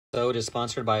episode is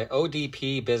sponsored by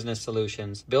ODP Business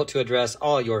Solutions, built to address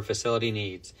all your facility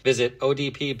needs. Visit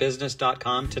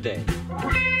odpbusiness.com today.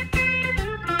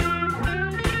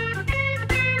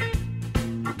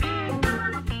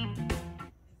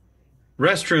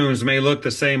 Restrooms may look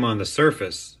the same on the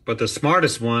surface, but the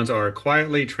smartest ones are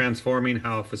quietly transforming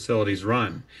how facilities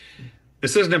run.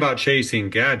 This isn't about chasing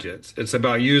gadgets. It's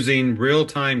about using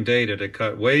real-time data to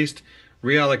cut waste,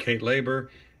 reallocate labor,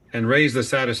 and raise the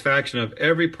satisfaction of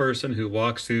every person who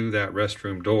walks through that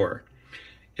restroom door.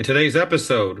 In today's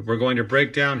episode, we're going to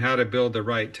break down how to build the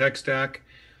right tech stack,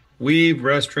 weave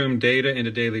restroom data into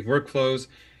daily workflows,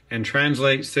 and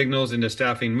translate signals into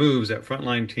staffing moves that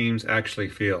frontline teams actually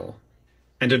feel.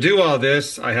 And to do all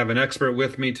this, I have an expert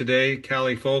with me today,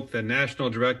 Kalli Folk, the National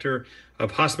Director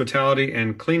of Hospitality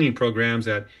and Cleaning Programs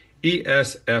at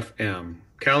ESFM.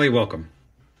 Kalli, welcome.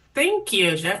 Thank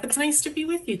you, Jeff. It's nice to be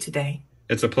with you today.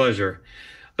 It's a pleasure.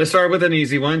 Let's start with an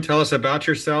easy one. Tell us about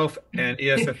yourself and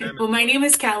ESFM. Well, my name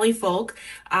is Kalli Folk.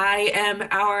 I am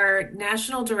our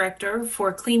National Director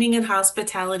for Cleaning and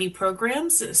Hospitality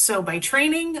Programs. So by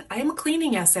training, I'm a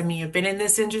cleaning SME. I've been in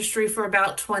this industry for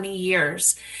about 20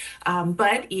 years.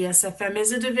 But ESFM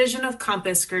is a division of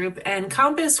Compass Group. And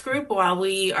Compass Group, while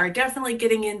we are definitely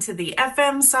getting into the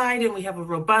FM side and we have a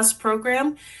robust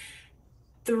program,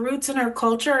 the roots in our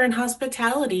culture are in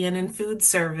hospitality and in food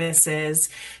services.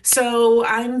 So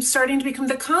I'm starting to become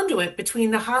the conduit between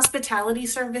the hospitality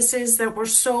services that we're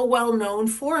so well known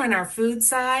for on our food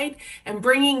side and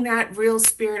bringing that real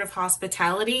spirit of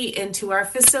hospitality into our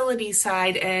facility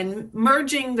side and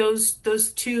merging those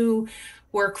two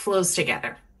workflows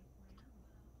together.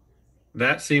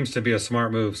 That seems to be a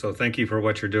smart move, so thank you for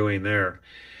what you're doing there.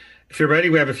 If you're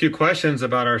ready, we have a few questions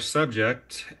about our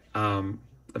subject.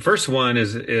 The first one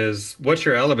is what's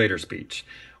your elevator speech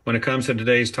when it comes to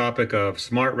today's topic of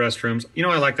smart restrooms? You know,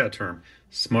 I like that term,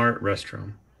 smart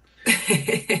restroom.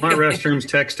 Smart restrooms,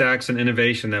 tech stacks, and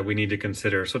innovation that we need to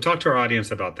consider. So talk to our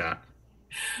audience about that.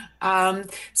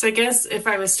 So I guess if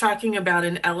I was talking about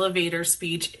an elevator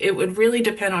speech, it would really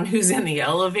depend on who's in the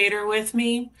elevator with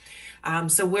me.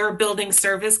 So we're a building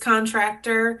service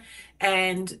contractor,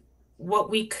 and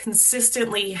what we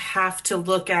consistently have to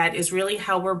look at is really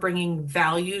how we're bringing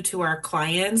value to our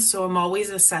clients. So I'm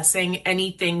always assessing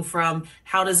anything from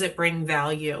how does it bring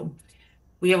value?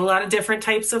 We have a lot of different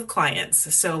types of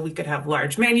clients. So we could have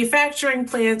large manufacturing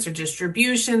plants or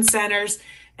distribution centers,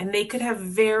 and they could have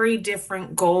very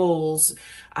different goals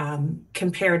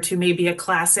compared to maybe a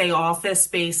Class A office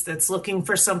space that's looking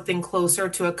for something closer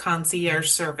to a concierge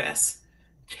service.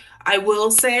 I will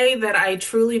say that I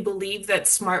truly believe that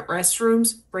smart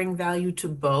restrooms bring value to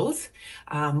both,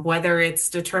 whether it's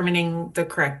determining the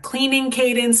correct cleaning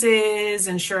cadences,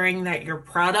 ensuring that your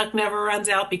product never runs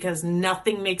out, because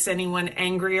nothing makes anyone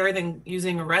angrier than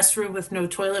using a restroom with no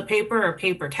toilet paper or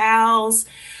paper towels.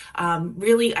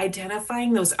 Really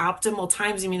identifying those optimal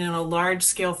times. I mean, in a large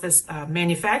scale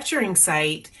manufacturing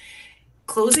site,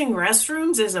 closing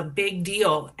restrooms is a big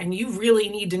deal, and you really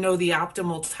need to know the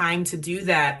optimal time to do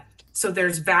that. So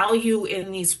there's value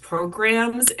in these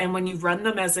programs, and when you run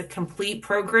them as a complete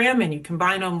program and you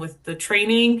combine them with the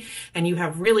training and you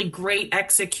have really great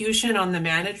execution on the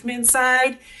management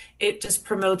side, it just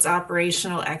promotes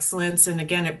operational excellence. And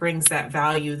again, it brings that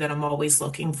value that I'm always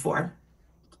looking for.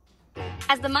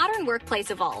 As the modern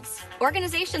workplace evolves,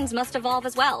 organizations must evolve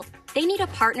as well. They need a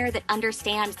partner that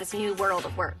understands this new world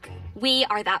of work. We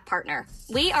are that partner.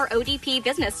 We are ODP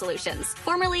Business Solutions,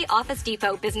 formerly Office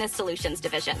Depot Business Solutions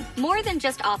Division. More than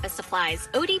just office supplies,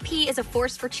 ODP is a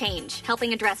force for change,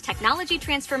 helping address technology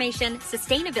transformation,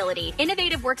 sustainability,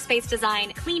 innovative workspace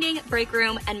design, cleaning, break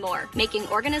room, and more, making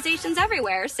organizations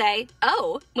everywhere say,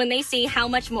 oh, when they see how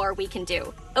much more we can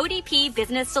do. ODP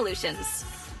Business Solutions.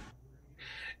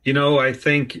 You know, I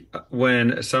think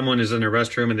when someone is in a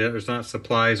restroom and there's not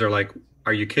supplies, they're like,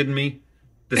 are you kidding me?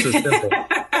 This is simple.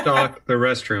 Stock the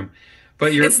restroom.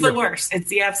 But it's the worst. It's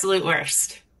the absolute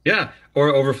worst. Yeah, or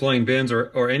overflowing bins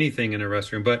or anything in a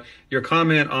restroom. But your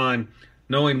comment on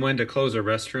knowing when to close a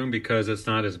restroom because it's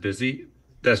not as busy,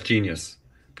 that's genius.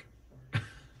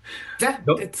 Yeah,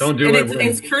 don't do it.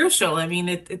 It's crucial. I mean,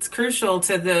 it's crucial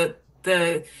to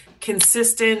the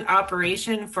consistent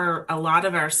operation for a lot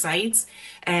of our sites,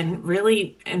 and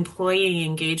really employee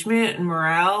engagement and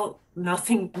morale.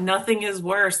 Nothing is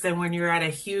worse than when you're at a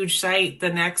huge site, the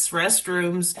next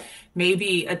restroom's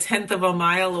maybe a tenth of a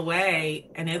mile away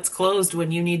and it's closed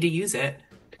when you need to use it.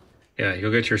 Yeah,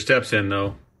 you'll get your steps in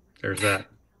though. There's that.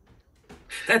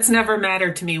 That's never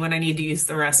mattered to me when I need to use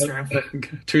the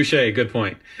restroom. Touche, good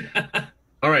point.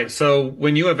 All right, so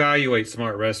when you evaluate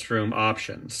smart restroom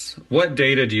options, what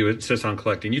data do you insist on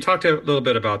collecting? You talked a little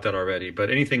bit about that already, but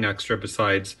anything extra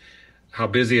besides how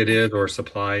busy it is or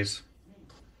supplies?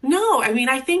 No, I mean,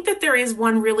 I think that there is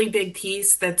one really big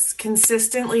piece that's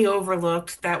consistently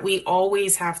overlooked that we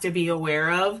always have to be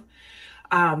aware of.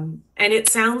 And it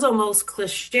sounds almost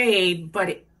cliched,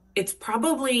 but it's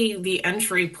probably the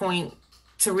entry point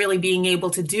to really being able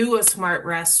to do a smart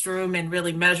restroom and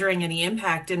really measuring any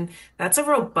impact. And that's a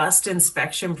robust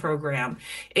inspection program.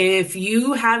 If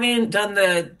you haven't done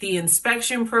the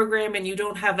inspection program and you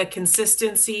don't have a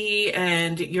consistency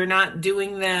and you're not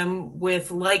doing them with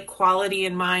like quality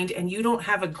in mind and you don't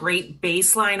have a great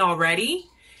baseline already,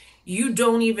 you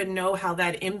don't even know how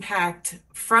that impact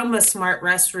from a smart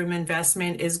restroom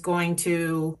investment is going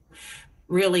to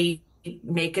really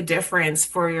make a difference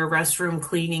for your restroom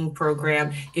cleaning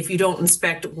program. If you don't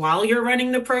inspect while you're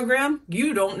running the program,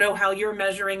 you don't know how you're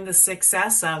measuring the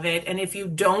success of it. And if you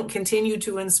don't continue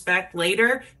to inspect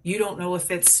later, you don't know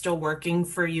if it's still working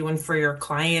for you and for your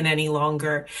client any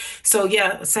longer. So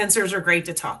yeah, sensors are great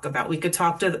to talk about. We could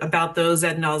about those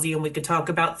ad nauseum. We could talk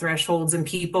about thresholds and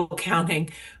people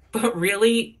counting, but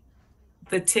really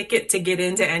the ticket to get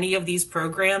into any of these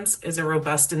programs is a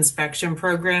robust inspection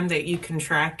program that you can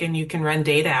track and you can run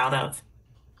data out of.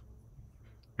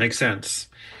 Makes sense.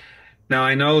 Now,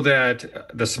 I know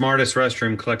that the smartest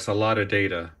restroom collects a lot of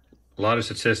data, a lot of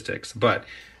statistics, but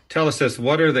tell us this,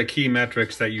 what are the key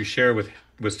metrics that you share with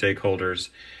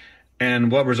stakeholders,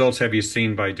 and what results have you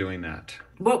seen by doing that?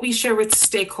 What we share with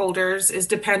stakeholders is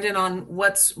dependent on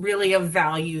what's really of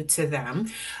value to them.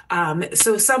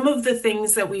 So some of the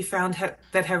things that we found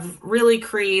that have really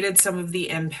created some of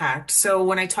the impact. So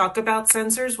when I talk about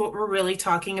sensors, what we're really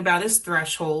talking about is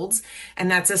thresholds, and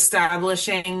that's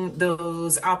establishing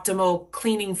those optimal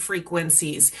cleaning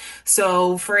frequencies.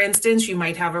 So for instance, you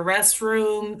might have a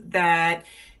restroom that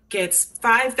gets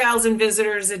 5,000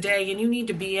 visitors a day and you need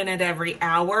to be in it every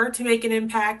hour to make an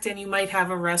impact. And you might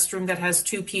have a restroom that has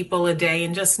 2 people a day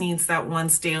and just needs that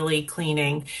once daily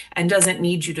cleaning and doesn't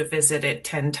need you to visit it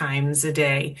 10 times a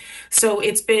day. So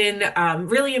it's been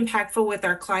really impactful with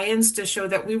our clients to show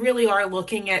that we really are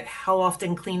looking at how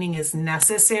often cleaning is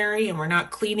necessary and we're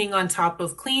not cleaning on top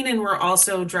of clean, and we're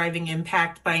also driving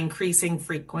impact by increasing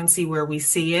frequency where we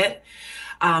see it.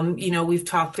 We've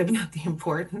talked about the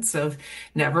importance of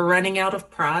never running out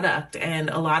of product, and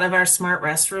a lot of our smart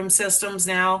restroom systems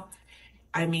now,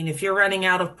 I mean, if you're running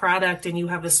out of product and you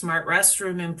have a smart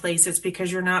restroom in place, it's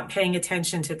because you're not paying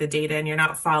attention to the data and you're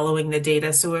not following the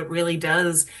data. So it really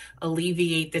does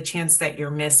alleviate the chance that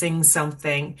you're missing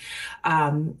something.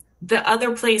 The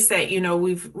other place that,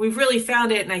 we've really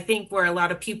found it, and I think where a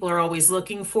lot of people are always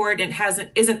looking for it, and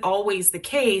isn't always the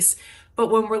case, but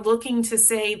when we're looking to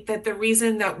say that the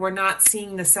reason that we're not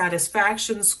seeing the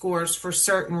satisfaction scores for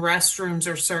certain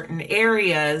restrooms or certain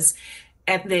areas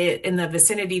in the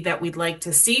vicinity that we'd like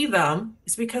to see them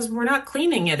is because we're not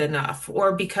cleaning it enough,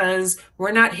 or because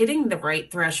we're not hitting the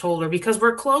right threshold, or because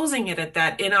we're closing it at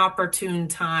that inopportune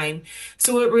time.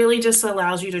 So it really just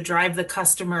allows you to drive the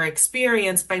customer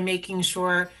experience by making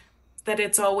sure that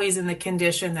it's always in the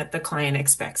condition that the client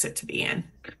expects it to be in.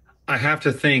 I have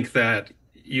to think that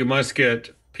you must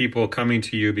get people coming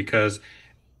to you because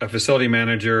a facility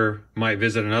manager might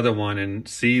visit another one and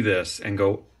see this and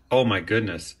go, oh my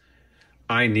goodness,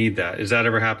 I need that. Does that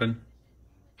ever happen?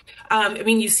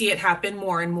 You see it happen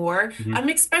more and more.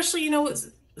 Especially,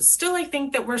 still, I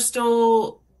think that we're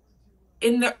still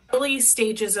in the early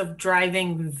stages of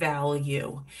driving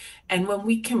value. And when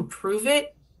we can prove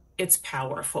it, it's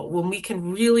powerful. When we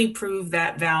can really prove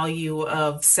that value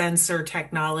of sensor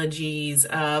technologies,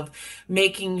 of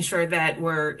making sure that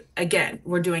we're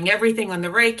doing everything on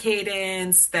the right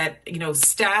cadence, that,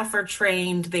 staff are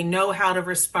trained, they know how to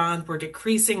respond, we're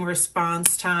decreasing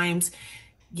response times.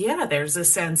 Yeah, there's a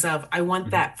sense of, I want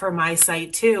that for my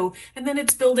site too. And then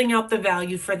it's building out the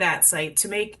value for that site to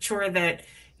make sure that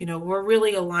we're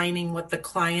really aligning what the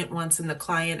client wants and the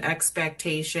client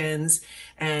expectations,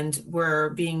 and we're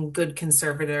being good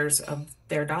conservators of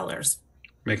their dollars.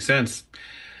 Makes sense.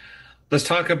 Let's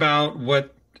talk about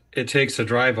what it takes to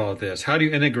drive all this. How do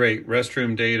you integrate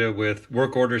restroom data with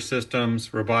work order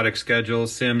systems, robotic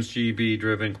schedules, SIMS,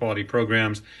 GB-driven quality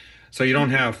programs, so you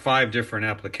don't have 5 different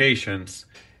applications?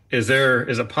 Is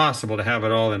it possible to have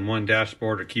it all in one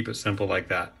dashboard or keep it simple like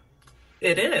that?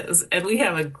 It is. And we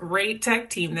have a great tech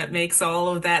team that makes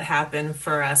all of that happen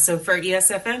for us. So for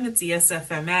ESFM, it's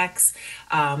ESFMX.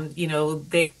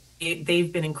 They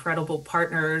they've been incredible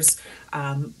partners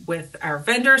with our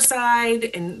vendor side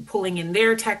and pulling in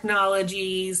their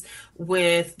technologies,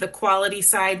 with the quality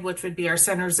side, which would be our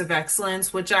centers of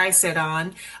excellence, which I sit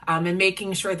on, and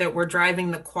making sure that we're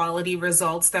driving the quality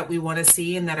results that we want to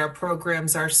see and that our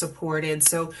programs are supported.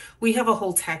 So we have a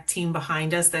whole tech team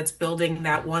behind us that's building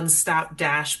that one-stop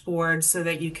dashboard so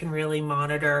that you can really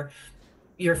monitor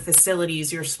your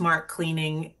facilities, your smart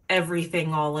cleaning,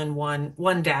 everything all in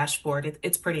one dashboard.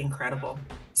 It's pretty incredible.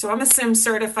 So I'm a SIM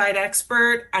certified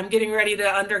expert. I'm getting ready to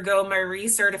undergo my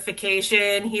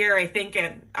recertification here. I think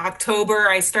in October,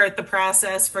 I start the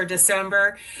process for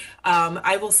December.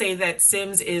 I will say that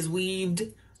SIMS is weaved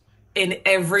in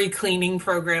every cleaning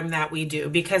program that we do,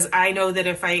 because I know that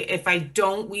if I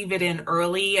don't weave it in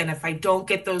early, and if I don't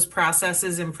get those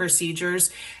processes and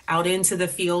procedures out into the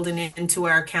field and into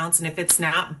our accounts, and if it's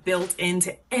not built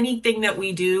into anything that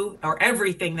we do or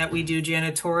everything that we do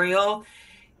janitorial,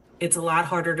 it's a lot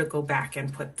harder to go back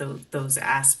and put those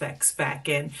aspects back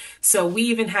in. So we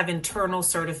even have internal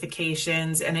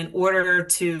certifications, and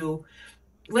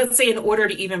let's say in order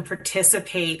to even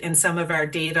participate in some of our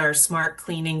data or smart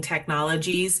cleaning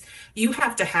technologies, you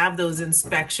have to have those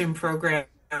inspection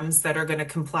programs that are going to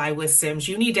comply with SIMS.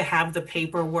 You need to have the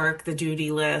paperwork, the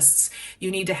duty lists.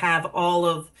 You need to have all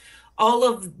of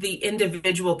the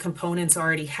individual components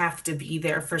already have to be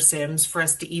there for SIMS for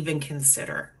us to even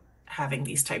consider having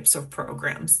these types of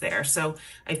programs there. So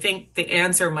I think the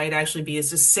answer might actually be is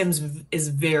just SIMS is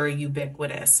very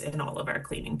ubiquitous in all of our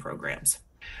cleaning programs.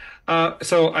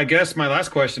 So I guess my last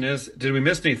question is, did we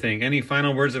miss anything? Any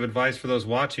final words of advice for those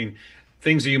watching?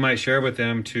 Things that you might share with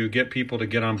them to get people to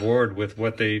get on board with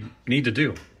what they need to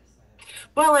do?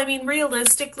 Well, I mean,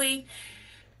 realistically,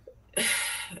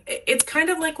 it's kind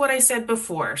of like what I said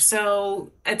before.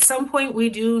 So at some point, we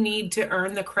do need to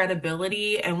earn the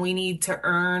credibility, and we need to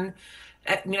earn,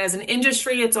 I mean, as an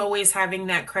industry, it's always having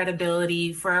that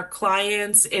credibility for our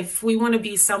clients. If we want to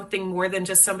be something more than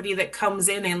just somebody that comes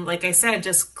in and, like I said,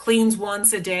 just cleans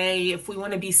once a day, if we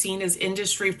want to be seen as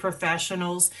industry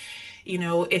professionals,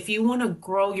 if you want to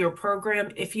grow your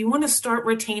program, if you want to start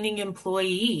retaining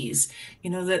employees,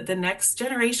 that the next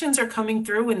generations are coming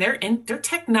through and their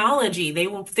technology. They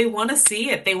want to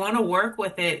see it. They want to work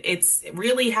with it. It's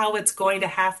really how it's going to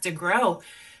have to grow.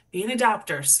 Be an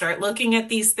adopter. Start looking at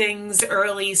these things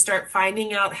early. Start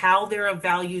finding out how they're of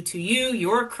value to you,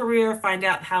 your career. Find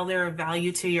out how they're of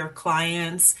value to your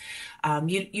clients.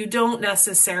 You don't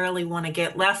necessarily want to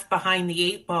get left behind the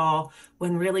 8 ball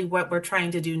when really what we're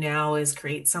trying to do now is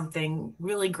create something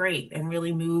really great and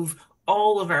really move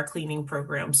all of our cleaning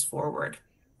programs forward.